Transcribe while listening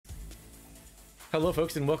Hello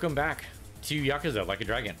folks and welcome back to Yakuza Like a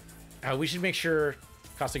Dragon. We should make sure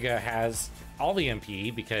Kasuga has all the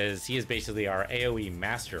MP because he is basically our AoE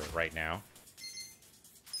master right now.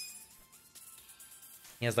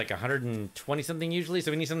 He has like 120 something usually,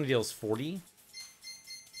 so we need something that deals 40.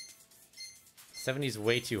 70 is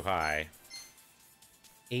way too high.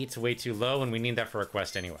 8's way too low, and we need that for a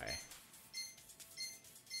quest anyway.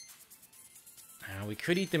 We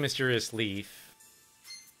could eat the mysterious leaf.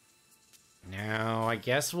 Now, I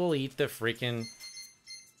guess we'll eat the freaking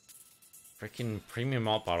premium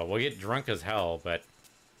malt bottle. We'll get drunk as hell, but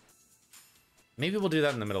maybe we'll do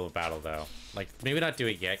that in the middle of battle, though. Like, maybe not do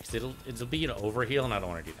it yet, because it'll be an overheal, and I don't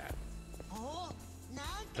want to do that.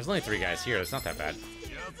 There's only 3 guys here. It's not that bad.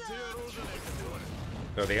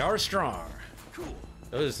 Though they are strong.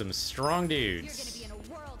 Those are some strong dudes.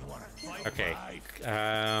 Okay.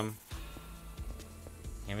 Yeah,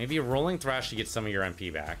 maybe a rolling thrash to get some of your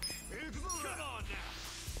MP back.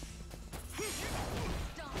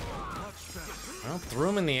 Well, threw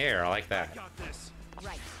him in the air. I like that.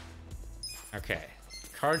 Okay.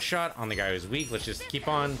 Card shot on the guy who's weak. Let's just keep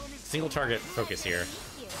on single target focus here.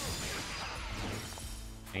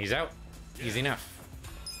 And he's out. Easy enough.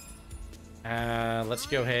 Let's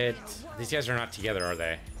go ahead. These guys are not together, are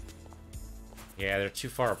they? Yeah, they're too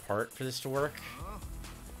far apart for this to work.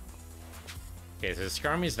 Okay, so the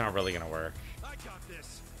Skarmy's not really gonna work.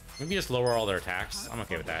 Maybe just lower all their attacks. I'm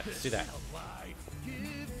okay with that. Let's do that.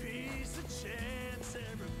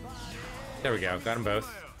 There we go. Got them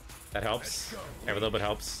both. That helps. Every little bit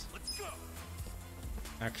helps.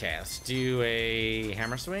 Okay, let's do a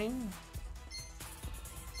hammer swing.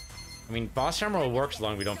 I mean, boss hammer will work as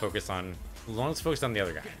long as we don't focus on... As long as it's focused on the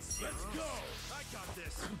other guy.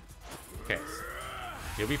 Okay.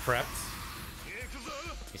 You'll be prepped.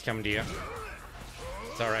 He's coming to you.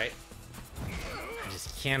 It's alright. I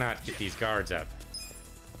just cannot get these guards up.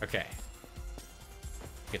 Okay.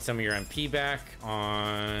 Get some of your MP back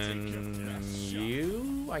on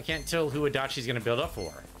you. I can't tell who Adachi's gonna build up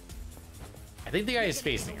for. I think the guy is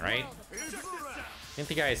facing, right? I think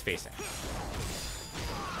the guy is facing.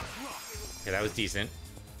 Okay, that was decent.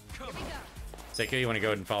 Seiko, you want to go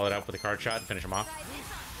ahead and follow it up with a card shot and finish him off?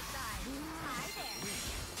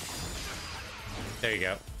 There you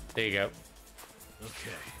go. There you go.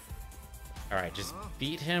 Okay. Alright, just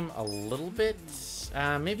beat him a little bit.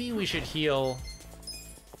 Maybe we should heal...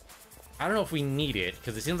 I don't know if we need it,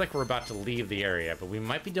 because it seems like we're about to leave the area, but we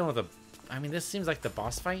might be dealing with a... I mean, this seems like the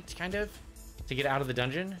boss fight, kind of, to get out of the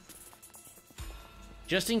dungeon.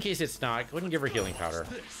 Just in case it's not, go ahead and give her healing powder.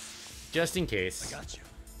 Just in case. I got you.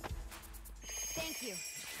 Thank you.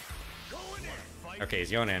 Okay,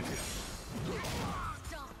 he's going in. He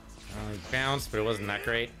bounced, but it wasn't that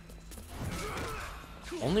great.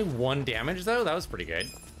 Only 1 damage, though? That was pretty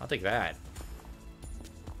good. I'll take that.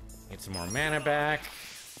 Get some more mana back.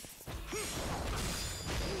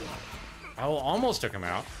 Oh, almost took him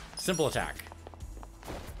out. Simple attack.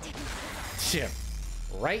 Shit.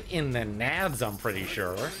 Right in the nads, I'm pretty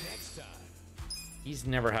sure. He's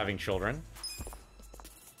never having children.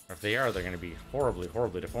 Or if they are, they're going to be horribly,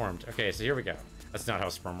 horribly deformed. Okay, so here we go. That's not how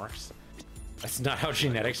sperm works. That's not how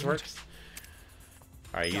genetics works.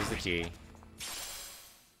 Alright, use the key.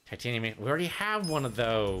 Titanium. We already have one of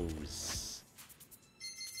those.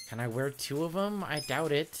 Can I wear 2 of them? I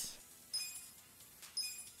doubt it.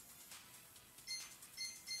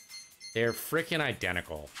 They're freaking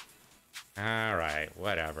identical. Alright,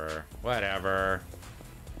 whatever. Whatever.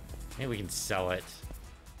 Maybe we can sell it.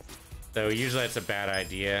 Though usually that's a bad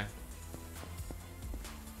idea.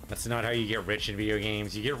 That's not how you get rich in video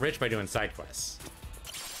games. You get rich by doing side quests.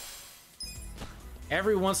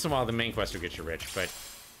 Every once in a while the main quest will get you rich, but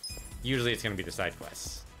usually it's going to be the side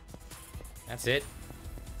quests. That's it.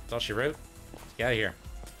 That's all she wrote. Let's get out of here.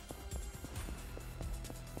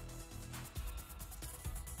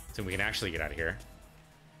 So we can actually get out of here.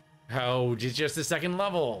 Oh, just the 2nd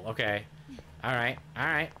level. Okay. Alright,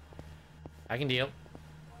 alright. I can deal.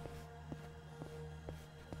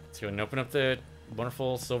 Let's go and open up the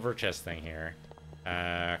wonderful silver chest thing here.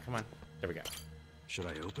 Come on. There we go. Should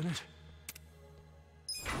I open it?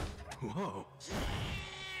 Whoa.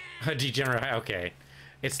 A degenerate. Okay.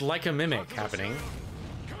 It's like a mimic happening.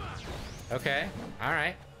 Okay.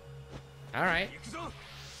 Alright. Alright.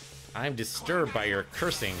 I'm disturbed by your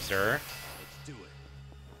cursing, sir.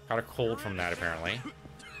 Caught a cold from that, apparently.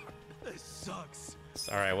 This sucks.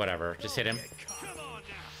 Alright, whatever. Just hit him.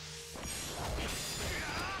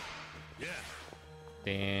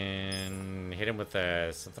 Then hit him with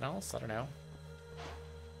something else? I don't know.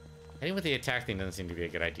 Hitting with the attack thing doesn't seem to be a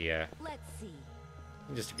good idea. Let's see.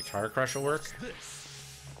 Just a guitar crush will work.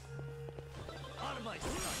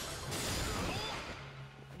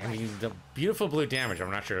 mean, the beautiful blue damage,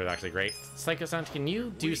 I'm not sure it's actually great. Psycho-san, can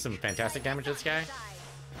you do some fantastic damage to this guy?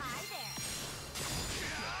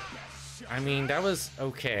 I mean, that was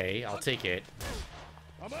okay. I'll take it.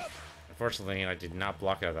 Unfortunately, I did not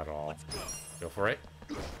block that at all. Go for it.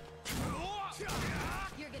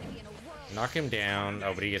 Knock him down.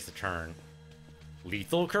 Oh, but he gets the turn.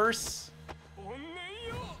 Lethal curse?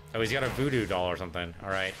 Oh, he's got a voodoo doll or something. All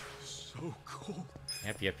right. So cold.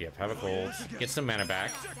 Yep. Have a cold. Get some mana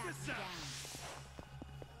back.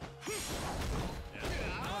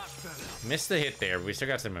 Missed the hit there, but we still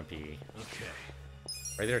got some MP. Okay.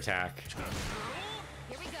 Regular attack.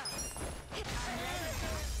 Here we go.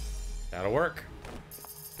 That'll work.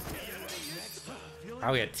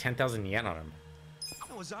 Oh, we had 10,000 yen on him.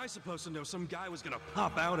 How was I supposed to know some guy was gonna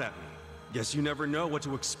pop out at me? Guess you never know what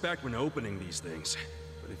to expect when opening these things.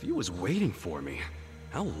 But if he was waiting for me,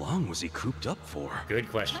 how long was he cooped up for? Good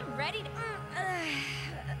question. I'm ready to.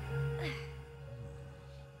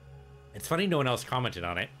 It's funny no one else commented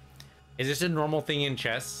on it. Is this a normal thing in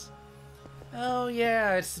chess? Oh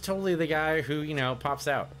yeah, it's totally the guy who, you know, pops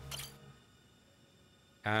out.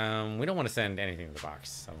 We don't want to send anything to the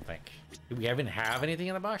box, I don't think. Do we even have anything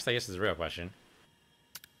in the box? I guess is the real question.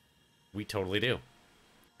 We totally do.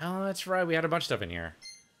 Oh, that's right, we had a bunch of stuff in here.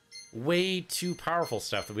 Way too powerful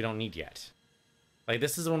stuff that we don't need yet. Like,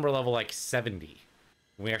 this is when we're level, like, 70.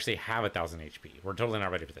 We actually have 1,000 HP. We're totally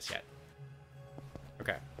not ready for this yet.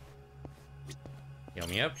 Okay. Heal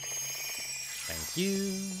me up. Thank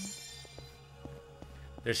you.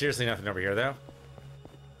 There's seriously nothing over here, though.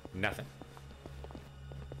 Nothing.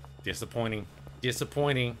 Disappointing.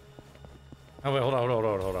 Disappointing. Oh, wait,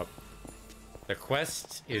 hold up. The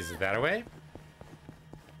quest is that away.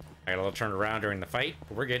 I got a little turned around during the fight,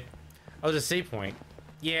 but we're good. Oh, there's a save point.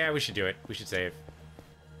 Yeah, we should do it. We should save.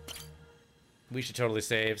 We should totally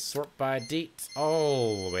save. Sort by date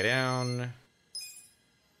all the way down.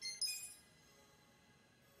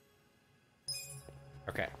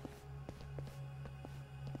 Okay.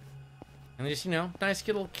 And just, you know, nice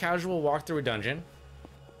little casual walk through a dungeon.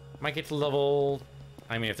 Might get to level...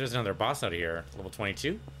 I mean, if there's another boss out here, level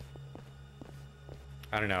 22?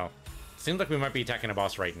 I don't know. Seems like we might be attacking a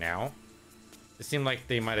boss right now. It seemed like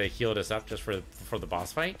they might have healed us up just for the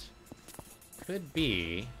boss fight. Could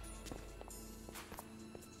be.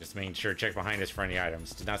 Just making sure, check behind us for any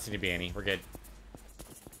items. Did not seem to be any. We're good.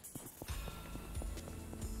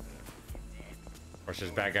 Of course,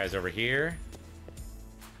 there's bad guys over here.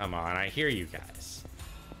 Come on, I hear you guys.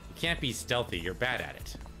 You can't be stealthy. You're bad at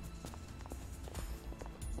it.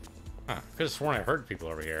 Huh. Could have sworn I heard people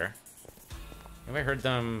over here. Have I heard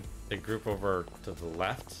them, the group over to the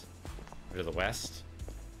left? Or to the west?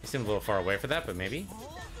 They seem a little far away for that, but maybe.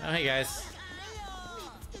 Oh, hey guys.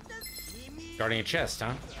 Guarding a chest,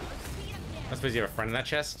 huh? I suppose you have a friend in that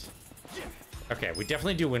chest? Okay, we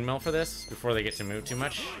definitely do windmill for this before they get to move too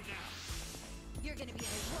much. You're gonna be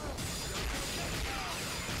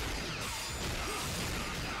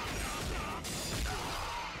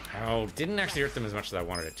Oh, didn't actually hurt them as much as I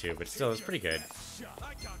wanted it to, but still, it's pretty good.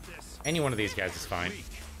 Any one of these guys is fine.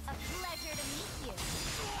 a pleasure to meet you.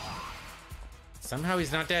 Somehow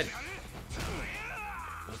he's not dead.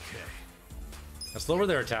 Okay. Let's lower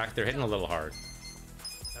their attack. They're hitting a little hard.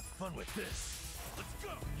 Have fun with this. Let's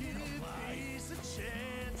go. Give these a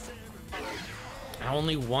chance.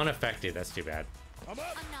 Only one affected. That's too bad. I'm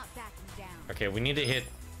not backing down. Okay, we need to hit...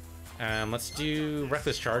 let's do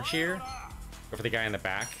Reckless Charge here. Go for the guy in the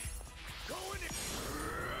back.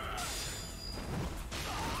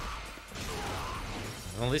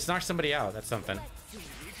 Well, at least knock somebody out. That's something.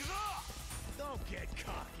 Don't get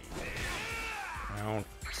cocky. No,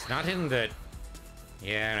 it's not hitting the...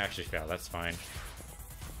 Yeah, it actually failed. That's fine.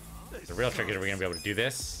 The real trick is we're going to be able to do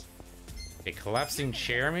this. A collapsing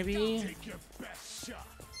chair, maybe? Take your best shot.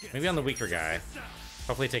 Maybe on the weaker guy.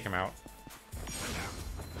 Hopefully take him out.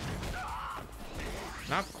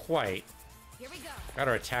 Not quite. Here we go. Got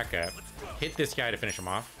our attack up. Hit this guy to finish him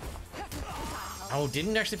off. Oh,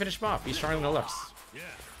 didn't actually finish him off. He's stronger than it looks.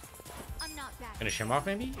 I'm not backing. Finish him off,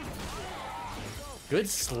 maybe? Good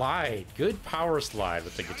slide. Good power slide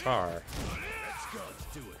with the guitar. Let's go. Let's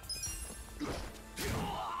do it.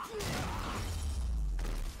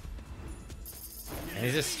 And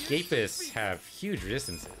these escapists have huge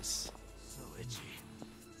resistances. So itchy.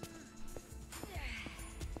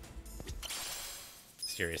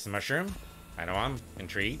 Mysterious mushroom. I know, I'm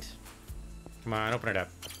intrigued. Come on, open it up.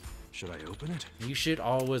 Should I open it? You should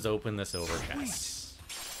always open the silver chest.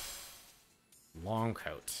 Long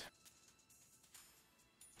coat.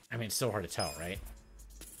 I mean, it's so hard to tell, right?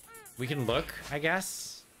 We can look, I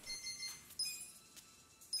guess.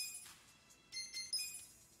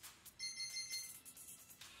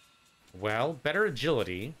 Well, better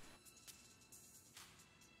agility.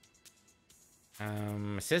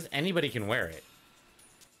 It says anybody can wear it.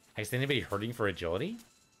 Is anybody hurting for agility?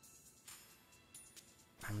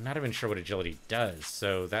 I'm not even sure what agility does,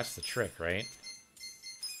 so that's the trick, right?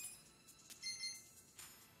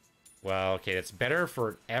 Well, okay, it's better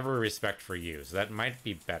for every respect for you, so that might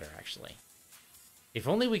be better, actually. If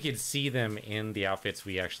only we could see them in the outfits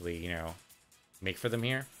we actually, you know, make for them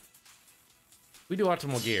here. We do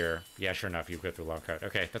optimal gear. Yeah, sure enough, you go through long coat.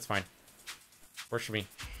 Okay, that's fine. Works for me.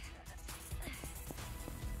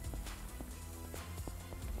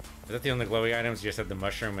 Is that the only glowy items? You just had the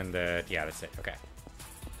mushroom and the... Yeah, that's it. Okay.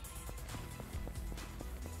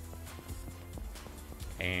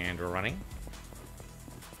 And we're running.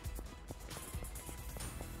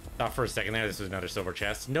 Thought for a second there this was another silver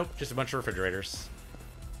chest. Nope, just a bunch of refrigerators.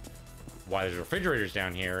 Why there's refrigerators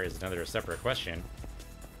down here is another separate question.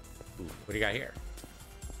 Ooh, what do you got here?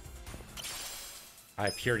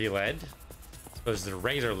 High purity lead. Suppose the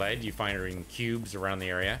regular lead you find are in cubes around the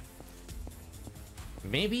area.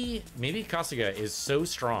 Maybe Kasuga is so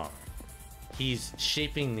strong. He's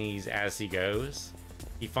shaping these as he goes.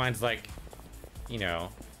 He finds, like, you know,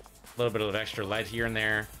 a little bit of extra lead here and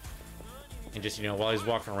there. And just, you know, while he's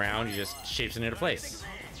walking around, he just shapes it into place.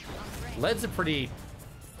 Lead's a pretty...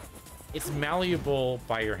 It's malleable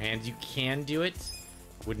by your hands. You can do it.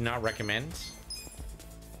 Would not recommend.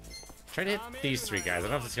 Try to hit these three guys. I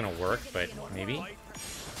don't know if it's going to work, but maybe.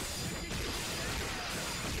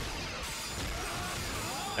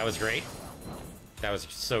 That was great. That was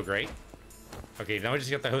so great. Okay, now we just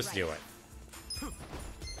got the host to deal with.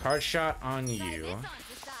 Card shot on you.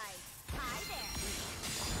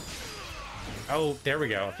 Oh, there we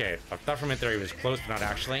go. Okay, I thought for a minute there he was close, but not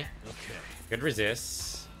actually. Good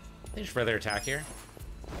resist. I think just rather attack here.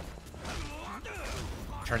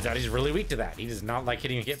 Turns out he's really weak to that. He does not like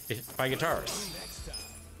hitting hit by guitars.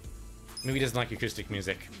 Maybe he doesn't like acoustic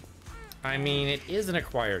music. I mean, it is an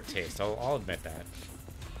acquired taste. I'll admit that.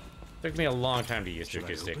 Took me a long time to use to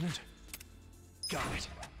acoustic. Got it.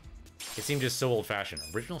 It seemed just so old-fashioned.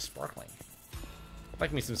 Original sparkling.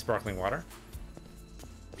 Like me some sparkling water.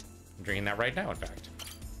 I'm drinking that right now, in fact.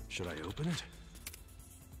 Should I open it?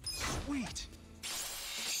 Sweet.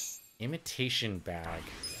 Imitation bag.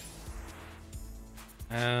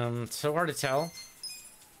 So hard to tell.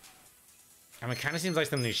 I mean, it kind of seems like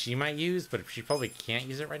something she might use, but she probably can't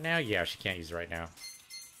use it right now. Yeah, she can't use it right now.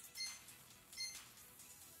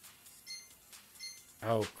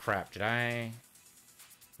 Oh, crap. Did I...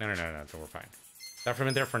 No, we're fine. That from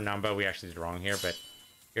in there for Namba, we actually did wrong here, but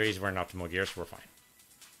here he's wearing optimal gear, so we're fine.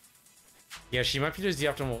 Yeah, she might be use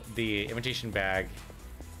the imitation bag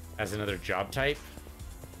as another job type.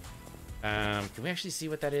 Can we actually see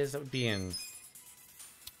what that is? That would be in...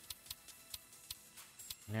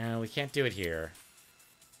 No, we can't do it here.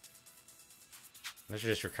 Those are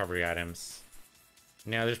just recovery items.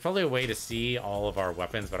 Now, there's probably a way to see all of our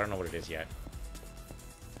weapons, but I don't know what it is yet.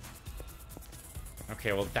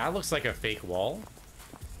 Okay, well, that looks like a fake wall.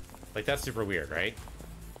 Like, that's super weird, right?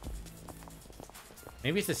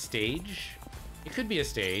 Maybe it's a stage? It could be a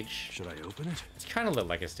stage. Should I open it? It's kind of lit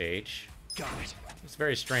like a stage. Got it. It's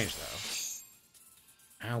very strange,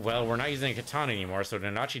 though. Oh, well, we're not using a katana anymore, so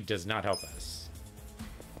Nanachi does not help us.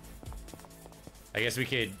 I guess we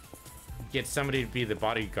could get somebody to be the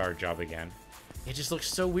bodyguard job again. It just looks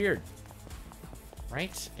so weird.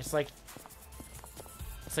 Right? It's like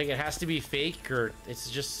it has to be fake, or it's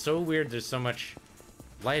just so weird there's so much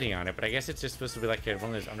lighting on it, but I guess it's just supposed to be like one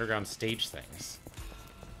of those underground stage things.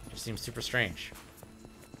 It just seems super strange.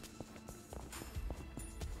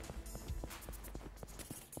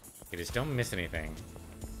 Okay, just don't miss anything.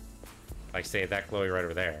 Like, say, that glowy right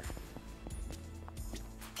over there.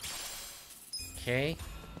 Okay.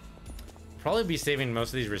 Probably be saving most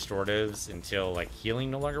of these restoratives until, like, healing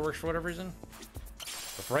no longer works for whatever reason.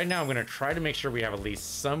 But for right now, I'm going to try to make sure we have at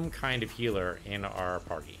least some kind of healer in our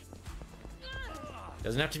party.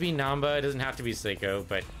 Doesn't have to be Namba, it doesn't have to be Seiko,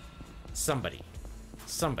 but somebody.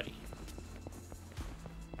 Somebody.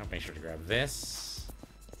 I'll make sure to grab this.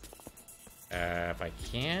 If I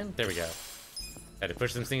can. There we go. Had to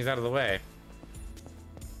push some things out of the way.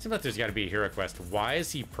 Seems like there's got to be a hero quest. Why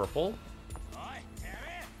is he purple?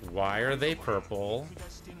 Why are they purple?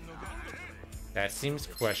 That seems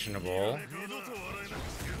questionable.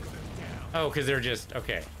 Oh, because they're just...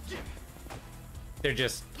 Okay. They're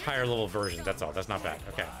just higher level versions, that's all. That's not bad.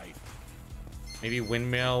 Okay. Maybe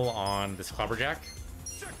windmill on this clobberjack?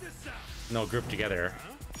 And they'll group together.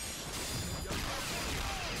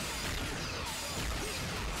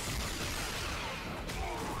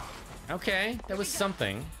 Okay, that was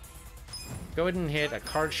something. go ahead and hit a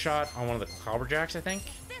card shot on one of the clobberjacks, I think.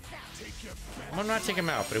 I'm gonna not take him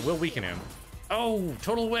out, but it will weaken him. Oh,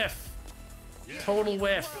 total whiff. Total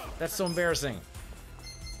whiff. That's so embarrassing.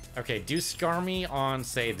 Okay, do scar me on,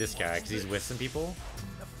 say, this guy, because he's with some people.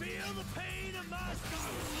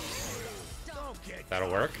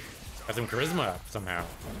 That'll work. Got some charisma up somehow.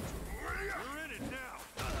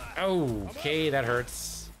 Okay, that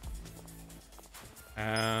hurts.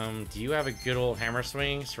 Do you have a good old hammer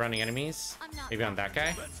swing surrounding enemies? Maybe on that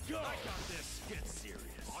guy?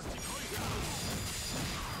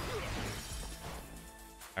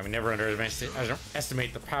 I would never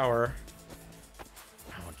underestimate the power.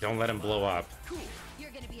 Oh, don't let him blow up.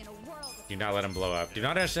 Do not let him blow up. Do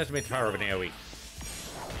not underestimate the power of an AoE.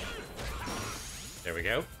 There we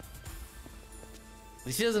go. At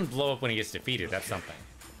least he doesn't blow up when he gets defeated. That's something.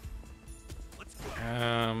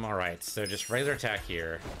 Alright, so just regular attack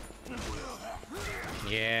here.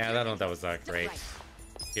 Yeah, that was great.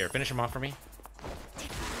 Here, finish him off for me.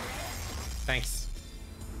 Thanks.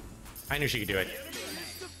 I knew she could do it.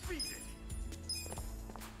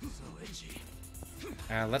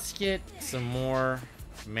 Let's get some more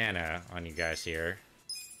mana on you guys here.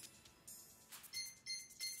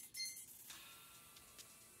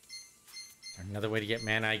 Another way to get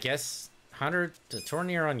mana, I guess. 100 to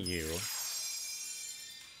Tornir on you.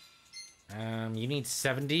 You need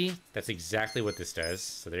 70. That's exactly what this does.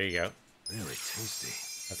 So there you go. Really tasty.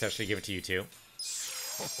 Let's actually give it to you too.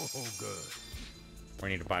 So good. We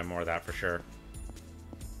need to buy more of that for sure.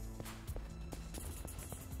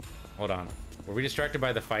 Hold on. Were we distracted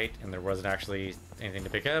by the fight and there wasn't actually anything to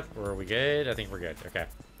pick up? Or are we good? I think we're good. Okay.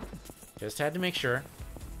 Just had to make sure.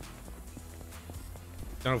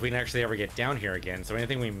 Don't know if we can actually ever get down here again. So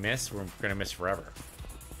anything we miss, we're going to miss forever.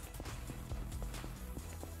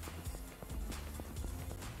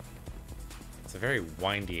 It's a very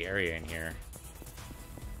windy area in here.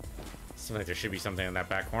 Seems like there should be something in that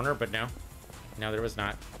back corner, but no. No, there was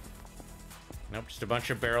not. Nope, just a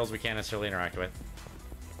bunch of barrels we can't necessarily interact with.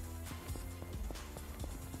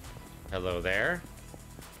 Hello there.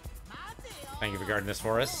 Thank you for guarding this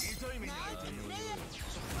for us.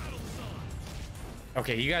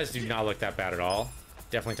 Okay, you guys do not look that bad at all.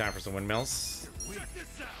 Definitely time for some windmills.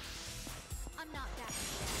 I'm not back.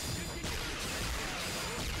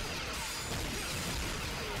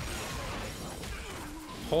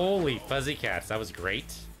 Holy fuzzy cats, that was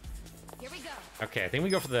great. Here we go. Okay, I think we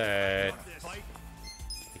go for the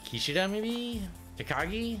Kishida, maybe?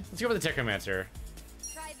 Takagi? Let's go for the Technomancer.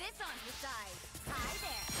 Try this on the side. Hi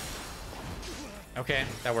there. Okay,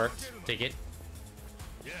 that worked. Take it.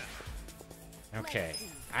 Okay.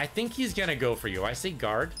 I think he's gonna go for you. I say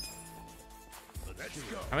guard.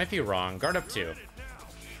 I might be wrong. Guard up too.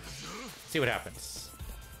 See what happens.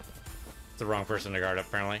 It's the wrong person to guard up,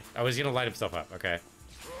 apparently. Oh, he's gonna light himself up. Okay.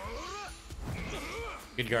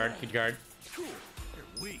 Good guard. Good guard.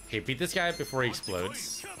 Okay, beat this guy before he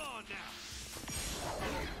explodes.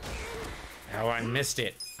 Oh, I missed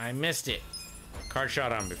it. I missed it. Card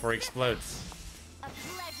shot on him before he explodes. A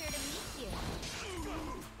pleasure to meet you.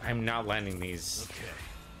 I'm not landing these.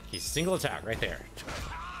 He's single attack right there.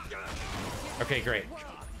 Okay, great.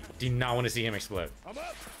 Do not want to see him explode.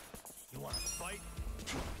 You want to fight?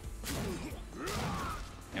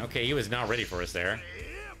 Okay, he was not ready for us there.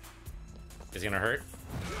 Is he gonna hurt?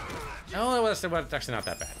 Oh, that's actually not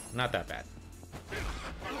that bad. Not that bad.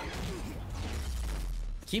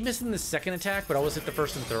 Keep missing the second attack, but always hit the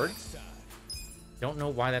first and third. Don't know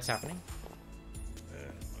why that's happening.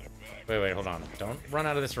 Wait, hold on. Don't run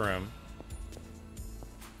out of this room.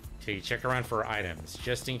 Okay, check around for items,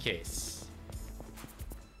 just in case.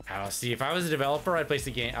 Oh, see, if I was a developer, I'd place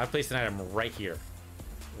an item right here.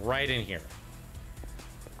 Right in here.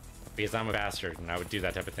 Because I'm a bastard, and I would do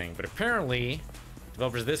that type of thing. But apparently,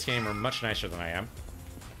 developers of this game are much nicer than I am.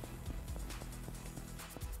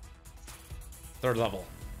 Third level.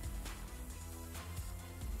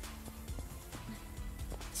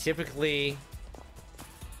 Typically,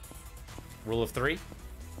 rule of 3.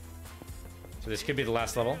 So this could be the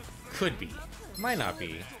last level. Could be. Might not be.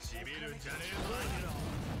 Do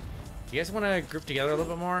you guys want to group together a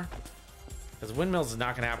little bit more? Because windmills is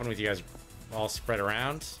not going to happen with you guys all spread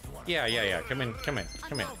around. Yeah. Come in.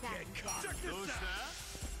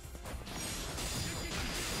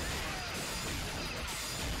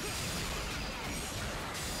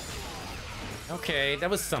 Okay, that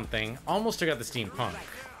was something. Almost took out the steampunk.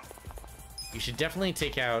 You should definitely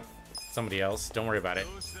take out somebody else. Don't worry about it.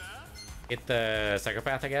 Hit the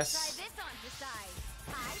psychopath, I guess.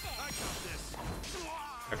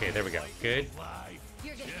 Okay, there we go. Good.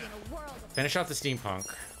 Finish off the steampunk.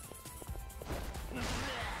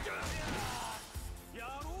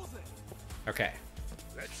 Okay.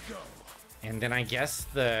 Let's go. And then I guess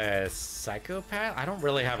the psychopath? I don't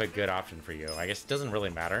really have a good option for you. I guess it doesn't really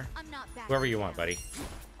matter. I'm not back. Whoever you want, buddy.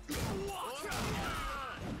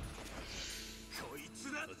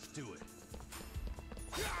 Let's do it.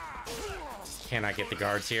 Cannot get the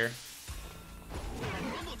guards here.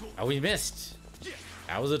 Oh, we missed.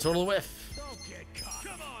 That was a total whiff. Don't get caught.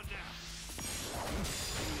 Come on now.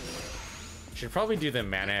 Should probably do the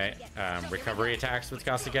mana recovery attacks with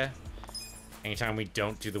Kasuga. Anytime we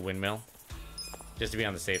don't do the windmill. Just to be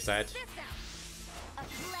on the safe side. This out. A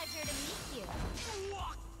pleasure to meet you.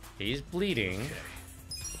 He's bleeding.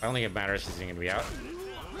 I don't think it matters because he's going to be out.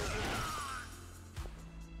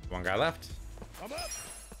 One guy left. I'm up.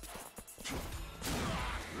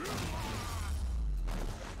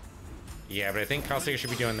 Yeah, but I think Kasuga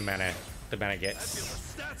should be doing the mana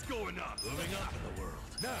gets. Stats going up. Moving up in the world.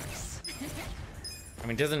 Nice. I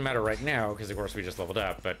mean, it doesn't matter right now because of course we just leveled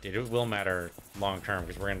up, but it will matter long term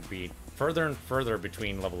because we're going to be further and further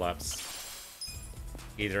between level ups,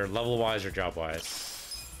 either level wise or job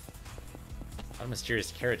wise. A lot of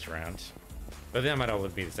mysterious carrots around, but that might all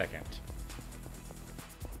be the second.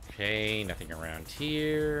 Okay, nothing around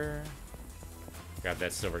here. Got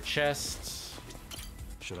that silver chest.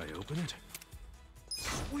 Should I open it?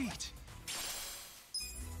 Sweet.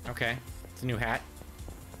 Okay, it's a new hat.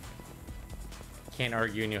 Can't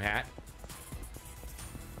argue a new hat.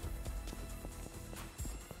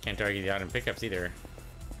 Can't argue the item pickups either.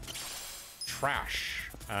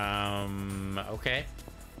 Trash. Okay.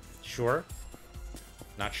 Sure.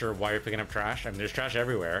 Not sure why you're picking up trash. I mean, there's trash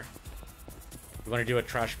everywhere. If you want to do a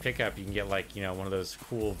trash pickup, you can get, like, you know, one of those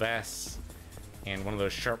cool vests and one of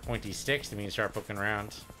those sharp, pointy sticks that mean you start poking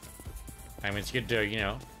around. I mean, it's good to, you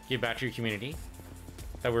know, give back to your community.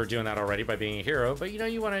 That we were doing that already by being a hero, but, you know,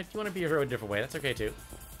 you want to be a hero a different way. That's okay, too.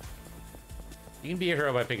 You can be a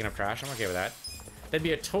hero by picking up trash. I'm okay with that. That'd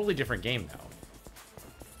be a totally different game, though.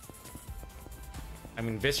 I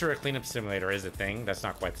mean, Viscera Cleanup Simulator is a thing. That's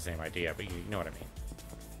not quite the same idea, but you know what I mean.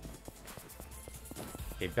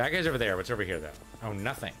 Okay, bad guys over there. What's over here, though? Oh,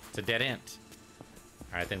 nothing. It's a dead end.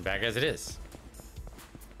 Alright, then bad guys it is.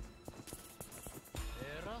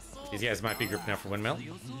 These guys might be grouped enough for windmill.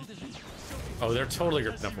 Oh, they're totally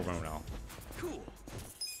grouped enough for windmill. Cool.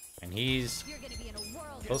 And he's You're gonna be in a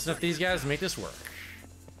world. close enough to these guys to make this work.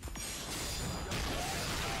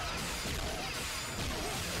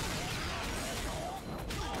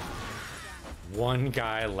 One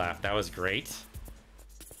guy left. That was great.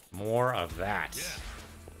 More of that.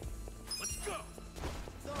 Let's go.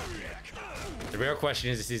 The real question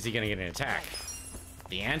is he going to get an attack?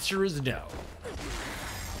 The answer is no.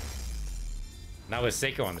 Not with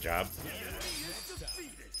Seiko on the job.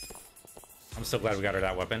 I'm so glad we got her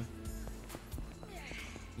that weapon.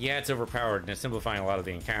 Yeah, it's overpowered and it's simplifying a lot of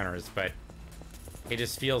the encounters, but it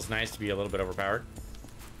just feels nice to be a little bit overpowered.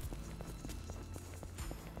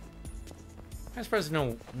 I'm surprised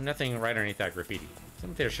there's nothing right underneath that graffiti.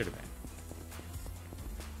 Something there should have been.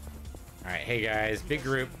 Alright, hey guys, big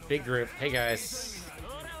group, big group. Hey guys.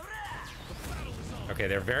 Okay,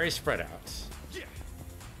 they're very spread out.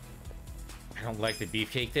 I don't like the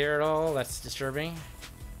beefcake there at all. That's disturbing.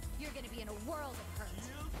 You're gonna be in a world of hurt.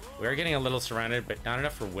 We're getting a little surrounded, but not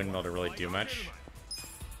enough for Windmill to really do much.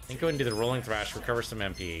 I think go ahead and do the Rolling Thrash, recover some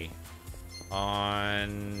MP.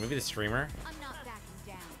 On maybe the Streamer? I'm not backing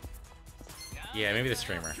down. Yeah, maybe the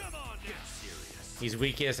Streamer. He's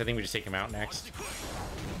weakest. I think we just take him out next.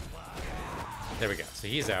 There we go. So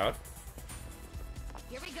he's out.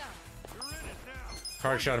 Here we go.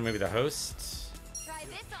 Card shot and maybe the host. Try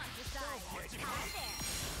this on the side. Hi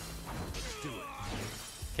there.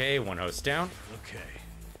 Okay, one host down. Okay.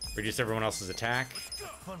 Reduce everyone else's attack.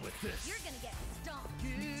 Fun with this. You're gonna get stomped.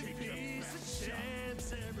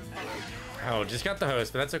 Oh, just got the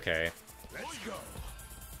host, but that's okay. Let's go.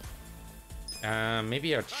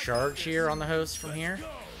 Maybe a charge here on the host from here.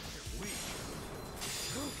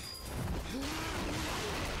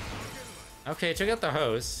 Okay, took out the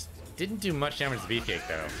host. Didn't do much damage to the beefcake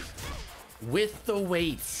though. With the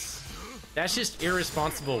weights. That's just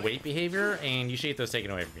irresponsible weight behavior, and you should get those taken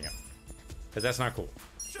away from you. Because that's not cool.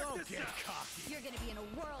 You're gonna be in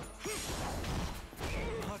a world.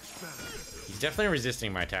 He's definitely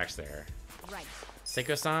resisting my attacks there. Right.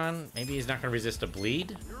 Seiko-san, maybe he's not going to resist a bleed?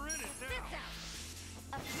 This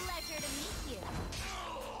out. A pleasure to meet you.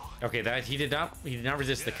 Okay, that he did not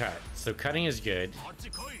resist the cut. So cutting is good.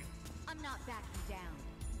 I'm not backing down.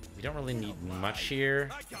 We don't really need much here.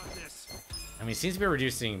 I got this. I mean, he seems to be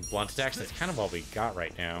reducing blunt attacks. That's kind of all we got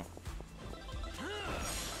right now.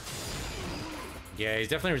 Yeah, he's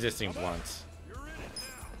definitely resisting blunt.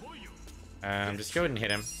 Just go ahead and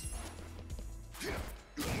hit him.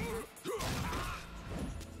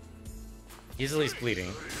 He's at least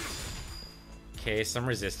bleeding. Okay, some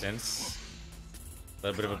resistance. A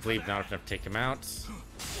little bit of a bleed, not enough to take him out.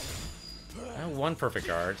 Oh, one perfect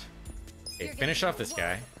guard. Okay, finish off this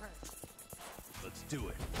guy. Let's do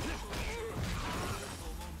it.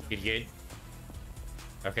 Good.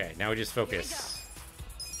 Okay, now we just focus.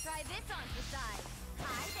 Try this on the side.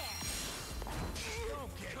 Hi there.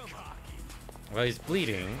 Don't get cocky. Well, he's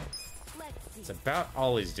bleeding. Let's see. It's about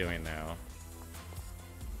all he's doing, though.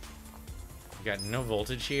 We got no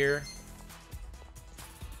voltage here.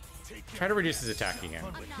 Try to reduce his attack again.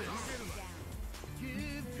 I'm not going down.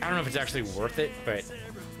 I don't know if it's actually worth it, but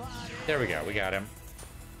there we go. We got him.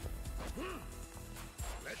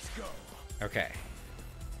 Let's go. Okay.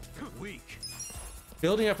 Weak.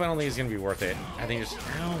 Building up, I don't think is going to be worth it. I think it's...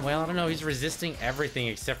 Oh, well, I don't know. He's resisting everything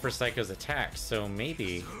except for Psycho's attacks, so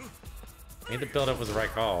maybe the build-up was the right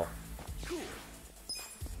call.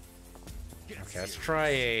 Okay, let's try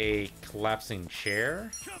a collapsing chair.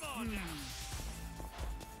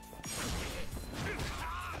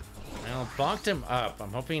 Well, bonked him up.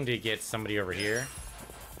 I'm hoping to get somebody over here.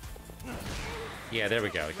 Yeah, there we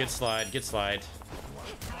go. Good slide, good slide.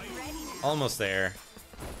 Almost there.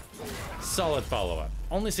 Solid follow-up.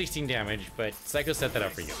 Only 16 damage, but Psycho set that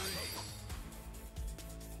up for you.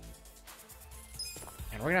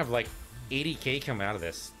 And we're gonna have like 80k coming out of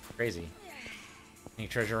this. Crazy. Any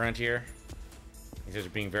treasure around here? These guys are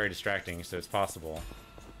being very distracting, so it's possible.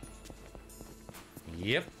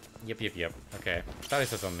 Yep. Okay. Thought I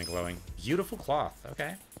saw something glowing. Beautiful cloth.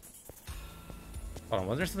 Okay. Hold on,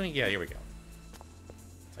 was there something? Yeah, here we go.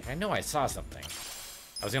 It's like, I know I saw something.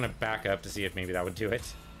 I was gonna back up to see if maybe that would do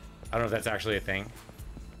it. I don't know if that's actually a thing.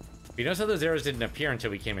 But you notice how those arrows didn't appear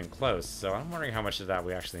until we came in close, so I'm wondering how much of that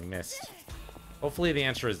we actually missed. Hopefully the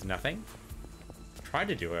answer is nothing. Tried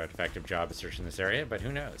to do an effective job of searching this area, but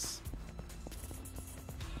who knows?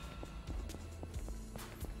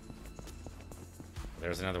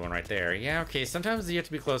 There's another one right there. Yeah, okay, sometimes you have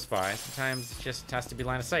to be close by. Sometimes it just has to be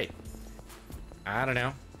line of sight. I don't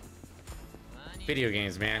know. Video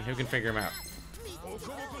games, man. Who can figure them out?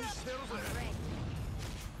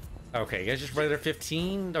 Okay, you guys just regular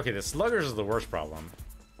 15? Okay, the sluggers is the worst problem.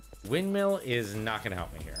 Windmill is not going to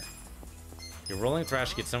help me here. Your rolling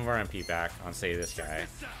thrash gets some of our MP back on, say, this guy.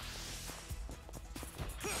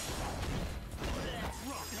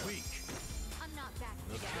 I'm not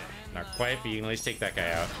backing down. Not quite, but you can at least take that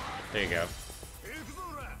guy out. There you go.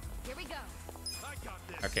 Here we go.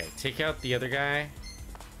 Okay, take out the other guy.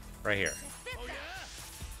 Right here.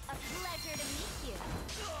 A pleasure to meet you.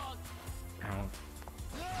 Ow.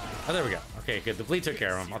 Oh, there we go. Okay, good. The bleed took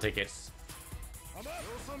care of him. I'll take it.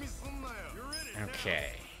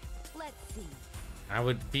 Okay. Let's see. I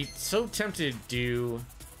would be so tempted to do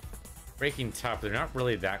breaking top. They're not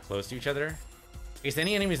really that close to each other. In case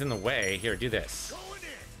any enemies in the way, here, do this.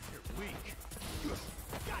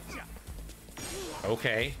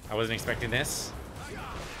 Okay, I wasn't expecting this.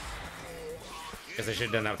 Guess I should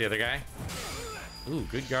have done that with the other guy. Ooh,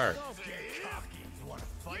 good guard.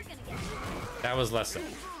 That was less so.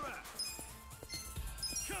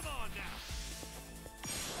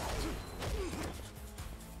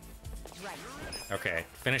 Okay,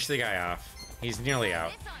 finish the guy off. He's nearly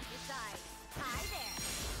out. This on your side. Hi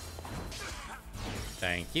there.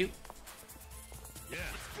 Thank you.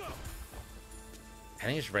 I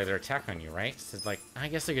think it's regular attack on you, right? So it's like, I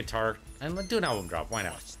guess a guitar, and do an album drop. Why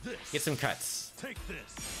not? Get some cuts. Take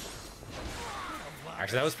this.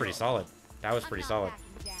 Actually, that was pretty solid. That was pretty solid.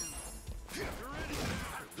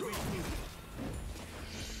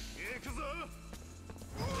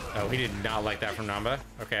 Oh, he did not like that from Namba.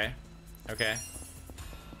 Okay. Okay.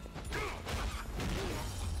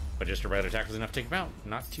 But just a regular attack was enough to take him out.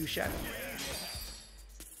 Not too shabby.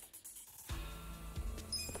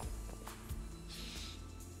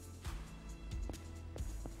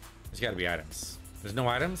 There's got to be items. There's no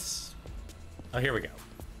items? Oh, here we go.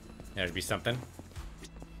 There'd be something.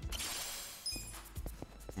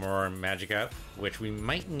 More magic up, which we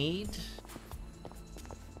might need.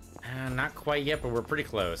 Not quite yet, but we're pretty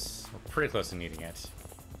close. We're pretty close to needing it.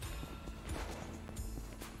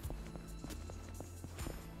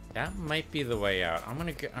 That might be the way out. I'm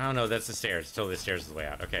gonna go. Oh no, that's the stairs. Totally the stairs is the way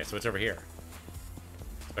out. Okay, so it's over here.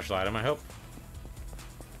 Special item, I hope.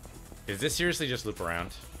 Does this seriously just loop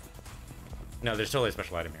around? No, there's totally a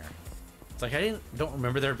special item here. It's like I don't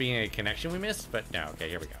remember there being a connection we missed, but no. Okay,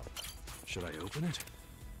 here we go. Should I open it?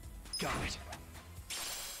 Got it.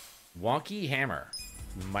 Wonky hammer.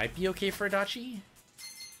 Might be okay for Adachi.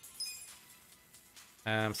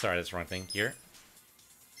 I'm sorry, that's the wrong thing. Here.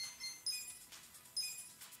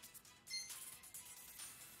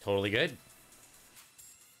 Totally good.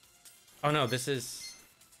 Oh no, this is...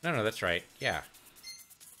 No, that's right. Yeah.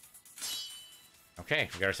 Okay,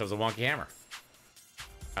 we got ourselves a wonky hammer.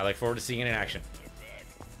 I look forward to seeing it in action.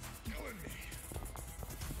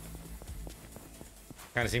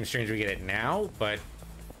 Kind of seems strange we get it now, but...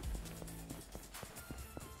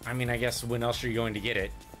 I mean, I guess when else are you going to get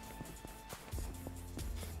it?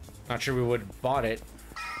 Not sure we would have bought it.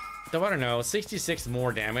 Though I don't know, 66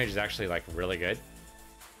 more damage is actually like really good.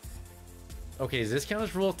 Okay, does this count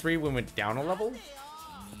as rule 3 when we went down a level?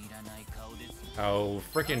 Oh,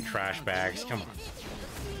 freaking trash bags, come on.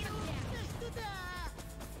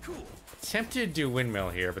 Tempted to do windmill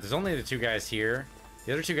here, but there's only the 2 guys here.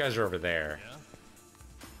 The other 2 guys are over there.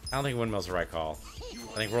 I don't think windmill's the right call.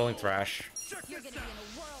 I think rolling thrash.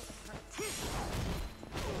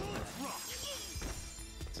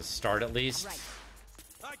 To start at least.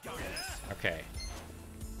 Okay.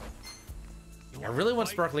 I really want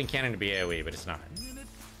Sparkling Cannon to be AoE, but it's not.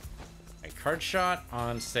 A card shot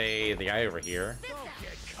on, say, the guy over here.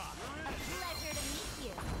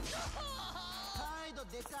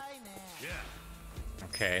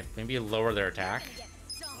 Okay, maybe lower their attack.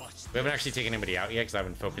 We haven't actually taken anybody out yet because I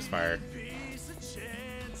haven't focus fired.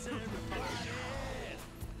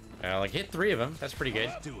 Like, hit 3 of them. That's pretty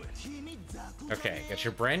good. Okay, got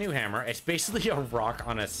your brand new hammer. It's basically a rock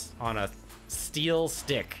on a steel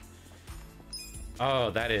stick.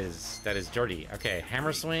 Oh, that is dirty. Okay,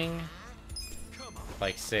 hammer swing.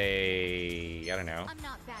 Like, say, I don't know. I'm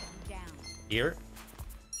not backing down. Here.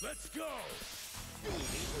 Let's go.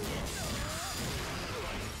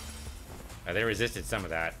 They resisted some of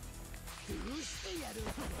that.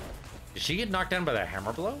 Did she get knocked down by that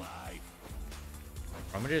hammer blow?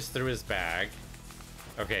 Roman just threw his bag.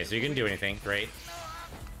 Okay, so you can do anything. Great.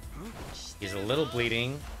 He's a little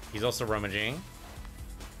bleeding. He's also rummaging.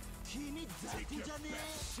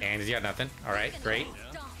 And he's got nothing. Alright, great.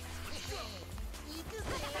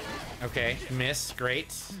 Okay, miss.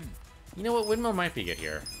 Great. You know what? Windmill might be good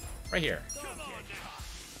here. Right here.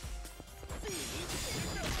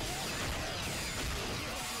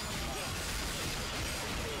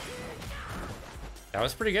 That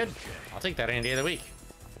was pretty good. I'll take that any day of the week.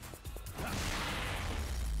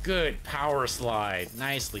 Good power slide.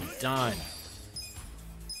 Nicely done.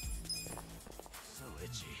 So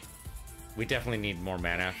itchy. We definitely need more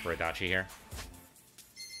mana for Adachi here.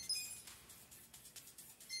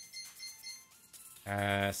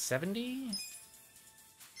 70?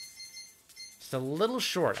 Just a little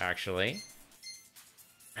short, actually.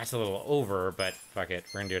 That's a little over, but fuck it.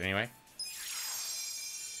 We're gonna do it anyway.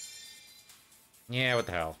 Yeah, what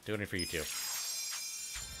the hell? Doing it for you too.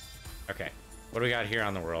 Okay. What do we got here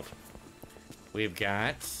on the world? We've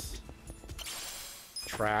got...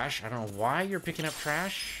 trash. I don't know why you're picking up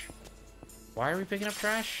trash. Why are we picking up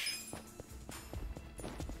trash?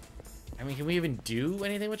 I mean, can we even do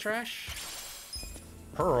anything with trash?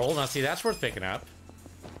 Pearl. Now, see, that's worth picking up.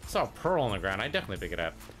 I saw a pearl on the ground. I'd definitely pick it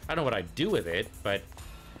up. I don't know what I'd do with it, but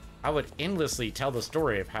I would endlessly tell the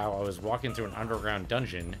story of how I was walking through an underground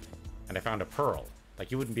dungeon and I found a pearl.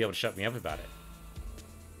 Like, you wouldn't be able to shut me up about it.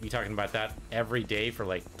 Be talking about that every day for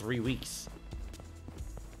like 3 weeks.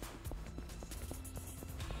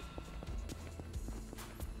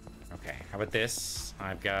 Okay, how about this?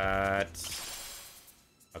 I've got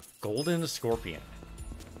a golden scorpion.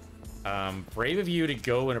 Brave of you to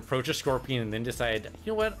go and approach a scorpion and then decide,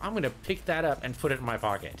 you know what, I'm gonna pick that up and put it in my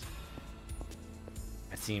pocket.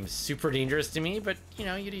 That seems super dangerous to me, but you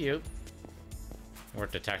know, you do you. Or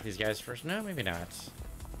to attack these guys first? No, maybe not.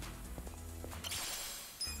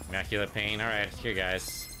 Immaculate Pain. Alright, here,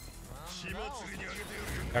 guys.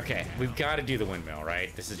 Okay, we've got to do the windmill,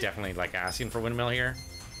 right? This is definitely like asking for windmill here.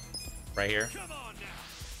 Right here.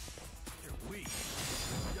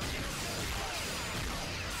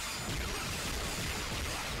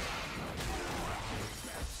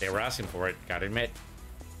 They were asking for it, gotta admit.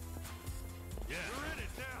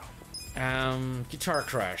 Guitar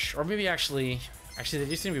Crush. Or maybe actually, they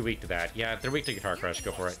do seem to be weak to that. Yeah, they're weak to Guitar Crush,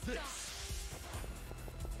 go for it.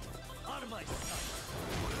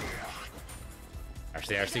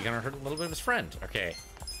 Actually gonna hurt a little bit of his friend. Okay.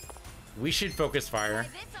 We should focus fire.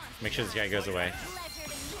 Make sure this guy goes away.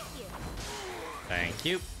 Thank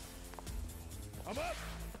you.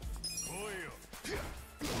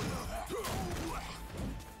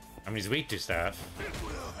 I mean, he's weak to stuff.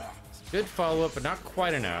 Good follow-up, but not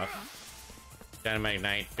quite enough. Dynamite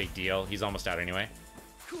Ignite, big deal. He's almost out anyway.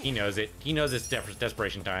 He knows it. He knows it's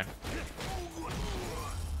desperation time.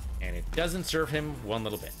 And it doesn't serve him one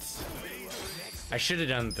little bit. I should have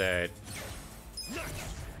done the...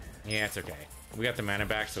 Yeah, it's okay. We got the mana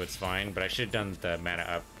back, so it's fine, but I should have done the mana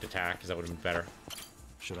up attack, because that would have been better.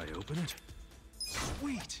 Should I open it?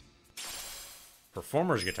 Sweet!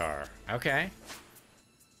 Performer's guitar. Okay.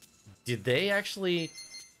 Did they actually...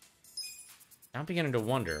 I'm beginning to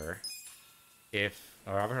wonder if...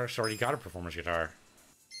 Oh, I've already got a performer's guitar.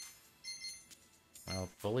 Well,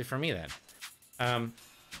 bully for me then. I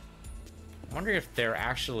wonder if they're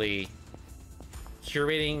actually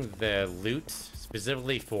curating the loot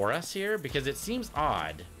specifically for us here, because it seems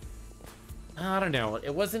odd. I don't know.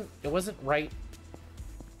 It wasn't right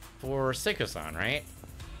for Seiko-san, right?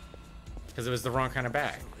 Because it was the wrong kind of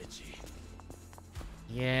bag.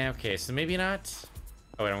 Yeah, okay, so maybe not.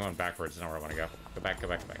 Oh wait, I'm going backwards. That's not where I want to go. Go back, go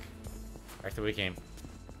back, go back. Back the way we came.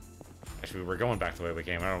 Actually, we're going back the way we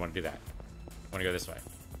came. I don't want to do that. I want to go this way.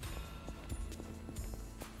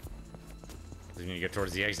 We need to go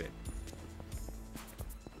towards the exit.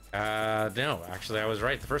 No, actually I was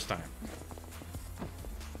right the first time.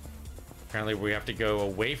 Apparently we have to go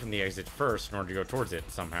away from the exit first in order to go towards it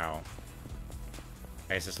somehow.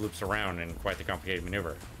 I guess this loops around in quite the complicated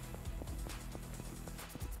maneuver.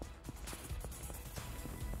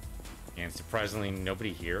 And surprisingly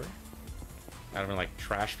nobody here. Not even like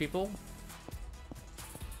trash people.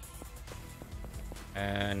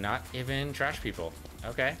 Not even trash people.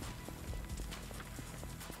 Okay.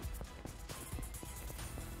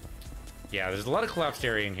 Yeah, there's a lot of collapsed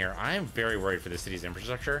area in here. I am very worried for the city's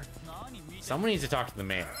infrastructure. Someone needs to talk to the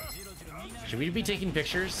mayor. Should we be taking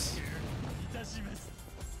pictures?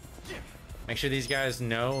 Make sure these guys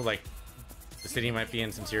know, like, the city might be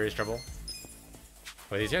in some serious trouble.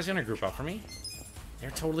 Wait, these guys gonna group up for me? They're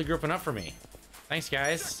totally grouping up for me. Thanks,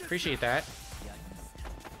 guys. Appreciate that.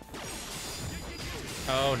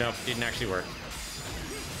 Oh, nope. Didn't actually work.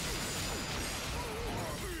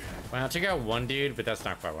 Well, I took out one dude, but that's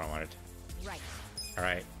not quite what I wanted. Right.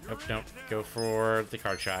 Alright. Nope, nope. Go for the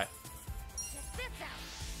card shot.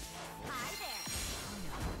 Hi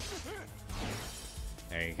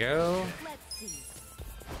there. There you go. Let's see.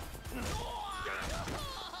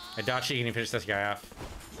 Adachi, can you finish this guy off?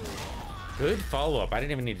 Good follow-up. I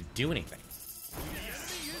didn't even need to do anything.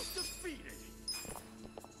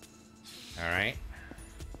 Alright.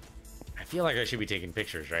 I feel like I should be taking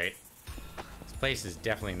pictures, right? This place is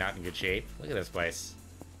definitely not in good shape. Look at this place.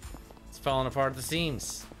 It's falling apart at the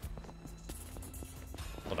seams.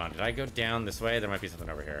 Hold on, did I go down this way? There might be something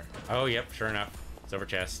over here. Oh, yep, sure enough. It's over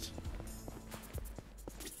chest.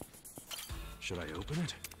 Should I open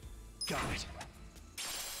it? Got it.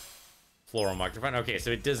 Floral microphone. Okay, so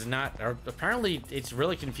it does not... apparently, it's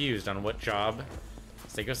really confused on what job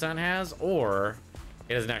Seiko-san has, or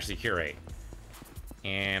it doesn't actually curate.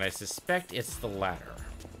 And I suspect it's the latter.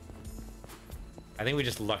 I think we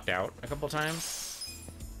just lucked out a couple times.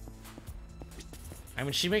 I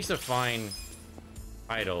mean, she makes a fine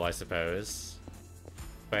idol, I suppose.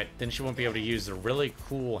 But then she won't be able to use the really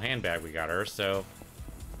cool handbag we got her, so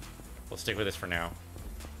we'll stick with this for now.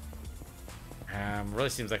 Really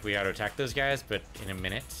seems like we ought to attack those guys, but in a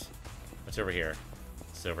minute. What's over here?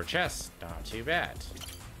 Silver chest. Not too bad.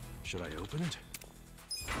 Should I open it?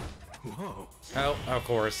 Whoa. Oh, of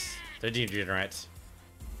course. The degenerate.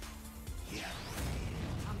 I'm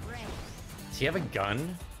ready. Does he have a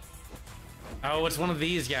gun? Oh, it's one of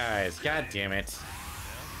these guys. God damn it.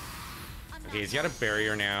 Okay, he's got a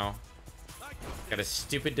barrier now. Got a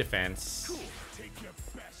stupid defense.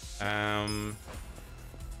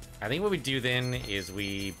 I think what we do then is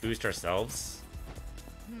we boost ourselves.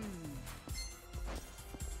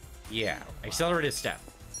 Yeah, accelerated step.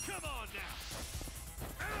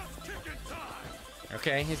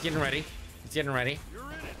 Okay, he's getting ready. He's getting ready.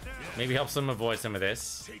 Maybe helps him avoid some of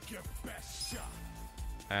this.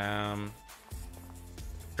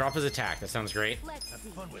 Drop his attack. That sounds great. Let's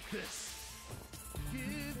see.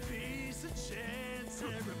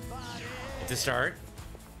 It's a start.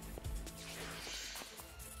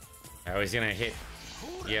 Oh, he's gonna hit.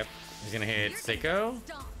 Yep, he's gonna hit Seiko.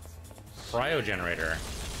 Cryo generator.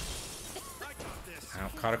 Oh,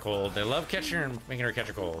 caught a cold. They love catching her and making her catch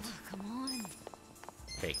a cold. Come on.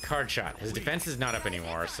 Okay, card shot. His defense is not up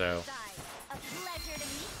anymore, so A pleasure to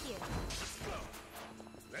meet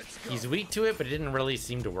you. he's weak to it, but it didn't really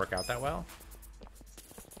seem to work out that well.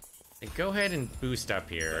 Okay, go ahead and boost up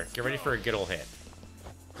here. Get ready for a good old hit.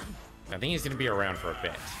 I think he's gonna be around for a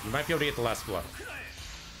bit. You might be able to get the last blow.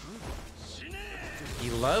 He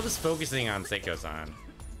loves focusing on Seiko-san.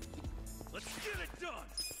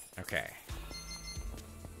 Okay.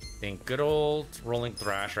 Think good old rolling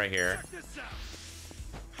thrash right here.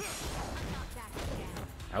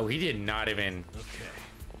 Oh, he did not even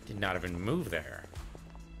move there.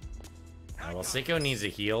 Well, Seiko needs a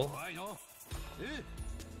heal.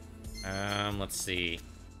 Let's see.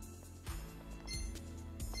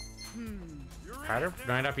 Powder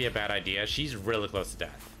might not be a bad idea. She's really close to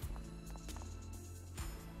death.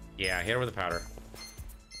 Yeah, hit her with the powder.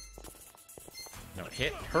 No,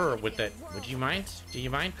 hit her with the... Would you mind? Do you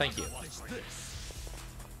mind? Thank you.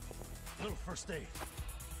 Little first aid.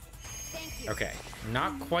 Thank you. Okay,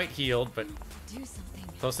 not quite healed, but Do something.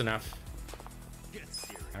 close enough. Get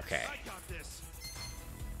serious. Okay. I got this.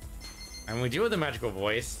 And when we deal with the magical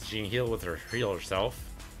voice, she can heal herself.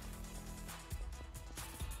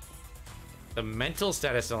 The mental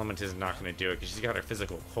status element is not going to do it because she's got a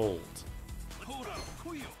physical hold. Hold up,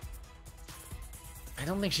 Kuyo. I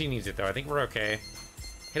don't think she needs it though. I think we're okay.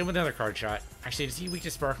 Hit him with another card shot. Actually, is he weak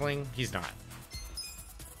to sparkling? He's not.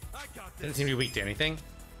 I got Doesn't this. seem to be weak to anything.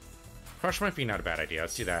 Crush might be not a bad idea.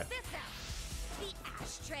 Let's do that. This out. The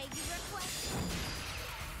ashtray you requested.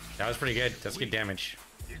 That was pretty good. That's good damage.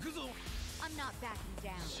 Yakuza. I'm not backing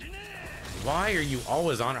down. Why are you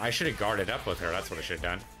always on her? I should have guarded up with her. That's what I should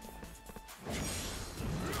have done.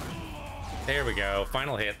 There we go.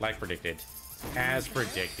 Final hit, like predicted. As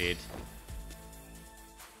predicted.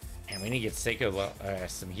 And we need to get Seiko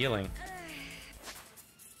some healing.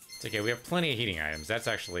 It's okay, we have plenty of heating items. That's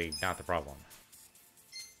actually not the problem.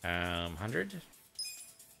 100?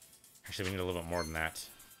 Actually, we need a little bit more than that.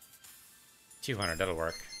 200, that'll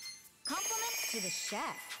work. Compliments to the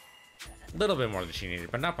chef. A little bit more than she needed,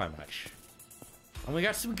 but not by much. And we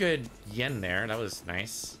got some good yen there. That was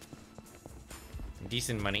nice. Some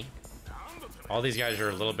decent money. All these guys are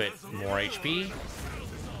a little bit more HP.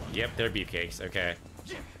 Yep, they're beefcakes. Okay.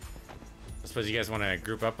 I suppose you guys want to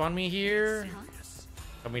group up on me here?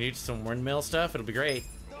 Help me do some windmill stuff. It'll be great.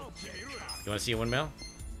 You want to see a windmill?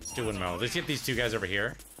 Let's do a windmill. Let's get these two guys over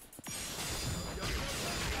here.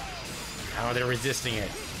 Oh, they're resisting it.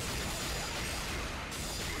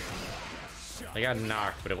 They got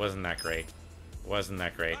knocked, but it wasn't that great. It wasn't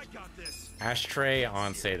that great. I got this. Ashtray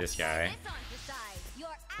on, say, this guy. This on decide your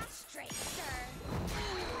ashtray, sir.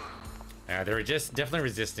 They're just definitely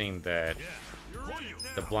resisting the You're in it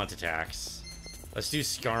now. blunt attacks. Let's do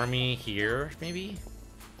Skarmy here, maybe?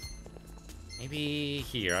 Maybe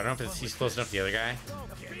here. I don't know if he's close enough to the other guy. Feel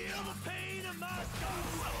the pain of my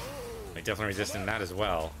soul. Like, definitely resisting that as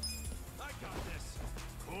well. I got this.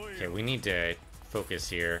 Okay, we need to focus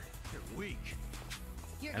here. You're weak.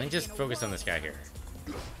 You're I think gonna just be in a focus on world this guy here.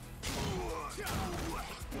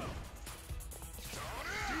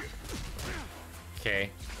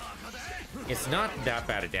 Okay. It's not that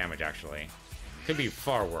bad of damage, actually. Could be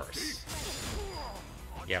far worse.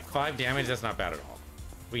 Yeah, 5 damage, that's not bad at all.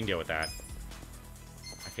 We can deal with that.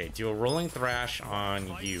 Okay, do a rolling thrash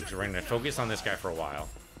on you. So we're going to focus on this guy for a while.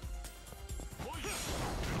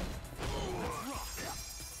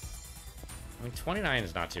 I mean, 29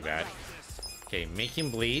 is not too bad. Okay, make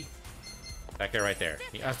him bleed. That guy right there.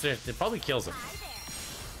 It probably kills him.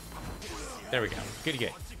 There we go. Good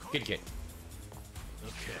get. Good get.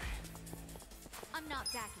 Okay. I'm not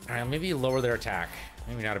backing Alright, down. maybe lower their attack.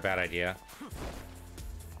 Maybe not a bad idea.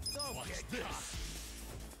 Watch this.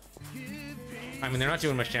 I mean, they're not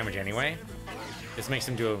doing much damage anyway. This makes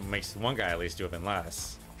them makes one guy at least do even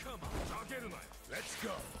less. Come on. Let's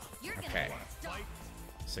go. You're gonna Okay. stop.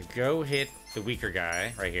 So go hit the weaker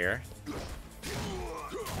guy right here.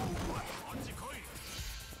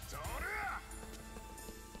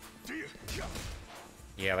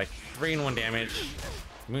 Yeah, like 3-in-1 damage.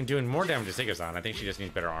 I mean, doing more damage to Seiko's on. I think she just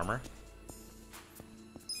needs better armor.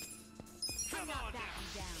 I'm not backing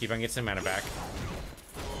down. Keep on getting some mana back.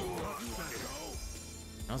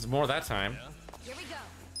 That was more that time. Here we go.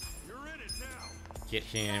 You're in it now. Get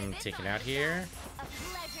him taken out here. A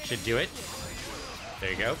pleasure Should to do it. meet you.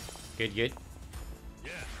 There you go. Good, good.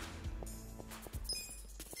 Yeah.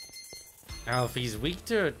 Now, if he's weak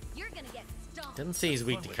to... You're gonna get stomped. Doesn't say he's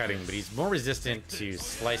weak to cutting, but he's more resistant to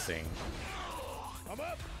slicing. I'm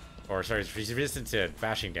up. Or, sorry, he's resistant to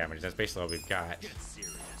bashing damage. That's basically all we've got. Get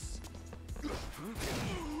serious.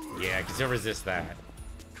 Yeah, because he'll resist that.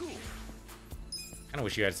 Cool. Kind of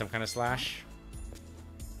wish you had some kind of slash.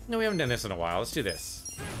 No, we haven't done this in a while. Let's do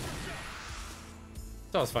this.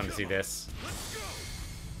 It's always fun to see this. Let's go.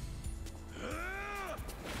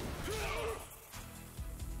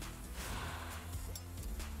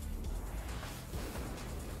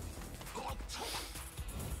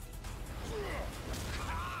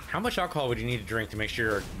 How much alcohol would you need to drink to make sure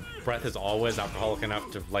your breath is always alcoholic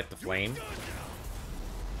enough to light the flame?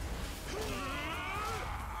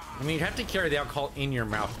 I mean, you'd have to carry the alcohol in your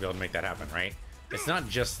mouth to be able to make that happen, right? It's not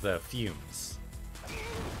just the fumes.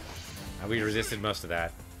 We resisted most of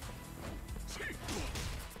that.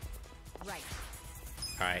 Right.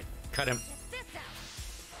 Alright, cut him. This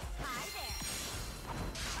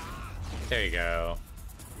There you go.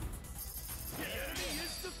 Enemy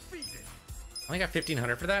is defeated. I only got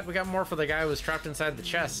 1,500 for that. We got more for the guy who was trapped inside the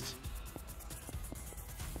chest.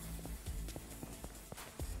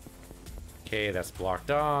 Okay, that's blocked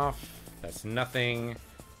off. That's nothing.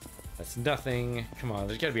 That's nothing. Come on,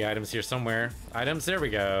 there's gotta be items here somewhere. Items, there we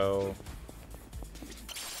go.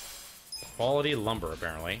 Quality lumber,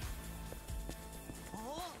 apparently.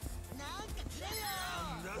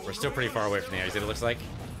 We're still pretty far away from the exit, it looks like.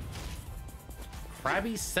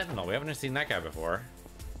 Krabby Sentinel. We haven't seen that guy before.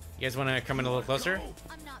 You guys want to come in a little closer?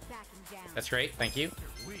 I'm not backing down. That's great. Thank you.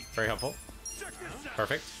 Very helpful. Check this out.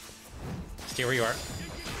 Perfect. Stay where you are.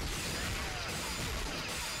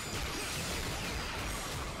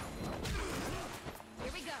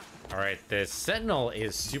 Here we go. All right. The Sentinel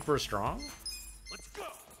is super strong. Let's go.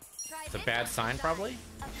 Try It's a this bad on, sign, Side. probably.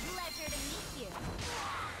 A pleasure to meet you.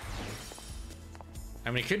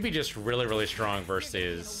 I mean, it could be just really, really strong You're gonna feel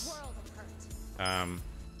versus... a world of hurt.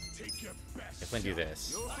 Take your best. Definitely do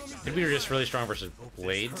this. shot. Could be just really strong versus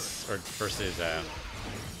blades, or versus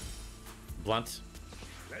blunt.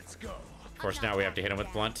 Let's go. Of course, now we have to hit him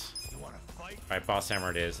with blunt. You wanna fight? All right, boss hammer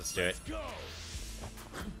it is. Let's do it. Go.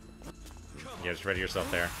 Yeah, just ready yourself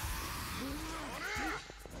there.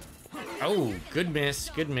 Oh, good miss.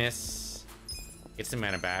 Good miss. Get some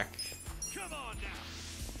mana back. Come on now.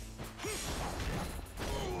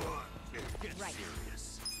 Get Right.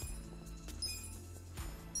 serious.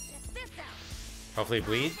 Check this out. Hopefully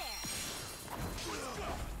bleed. There.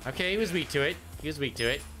 Okay, he was weak to it. He was weak to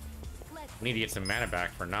it. Let's We need to get some mana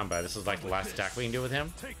back for Namba. This is like the last attack we can do with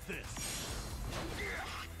him. Take this.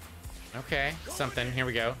 Okay, something. Here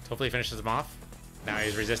we go. Hopefully he finishes him off. Now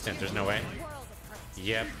he's resistant. There's no way. world of hurt.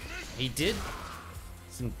 Yep. He did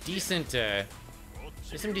some decent, did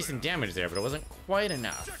some decent damage there, but it wasn't quite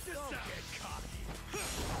enough. Check this out. Get cocky.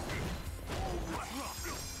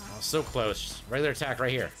 Oh, so close. Regular attack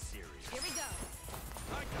right here. Serious. Here we go.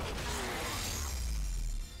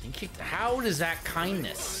 He kicked. How does that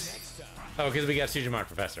kindness? Oh, because we got Sujimon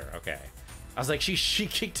Professor. Okay. I was like, she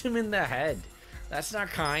kicked him in the head. That's not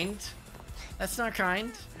kind. That's not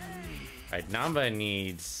kind. All right, Namba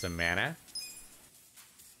needs some mana.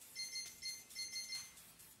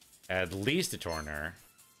 At least a Torner.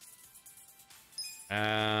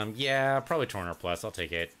 Yeah, probably Torner plus. I'll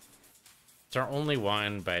take it. It's our only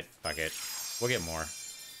one, but fuck it. We'll get more.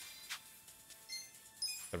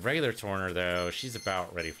 The regular Torner, though, she's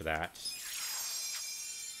about ready for that.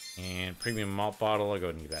 And premium malt bottle, I'll go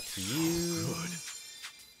ahead and give that to you. Good.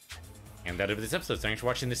 And that'll be this episode. Thanks for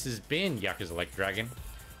watching. This has been Yakuza Like a Dragon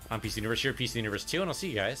on PC Universe here, PC Universe 2, and I'll see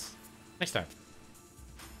you guys next time.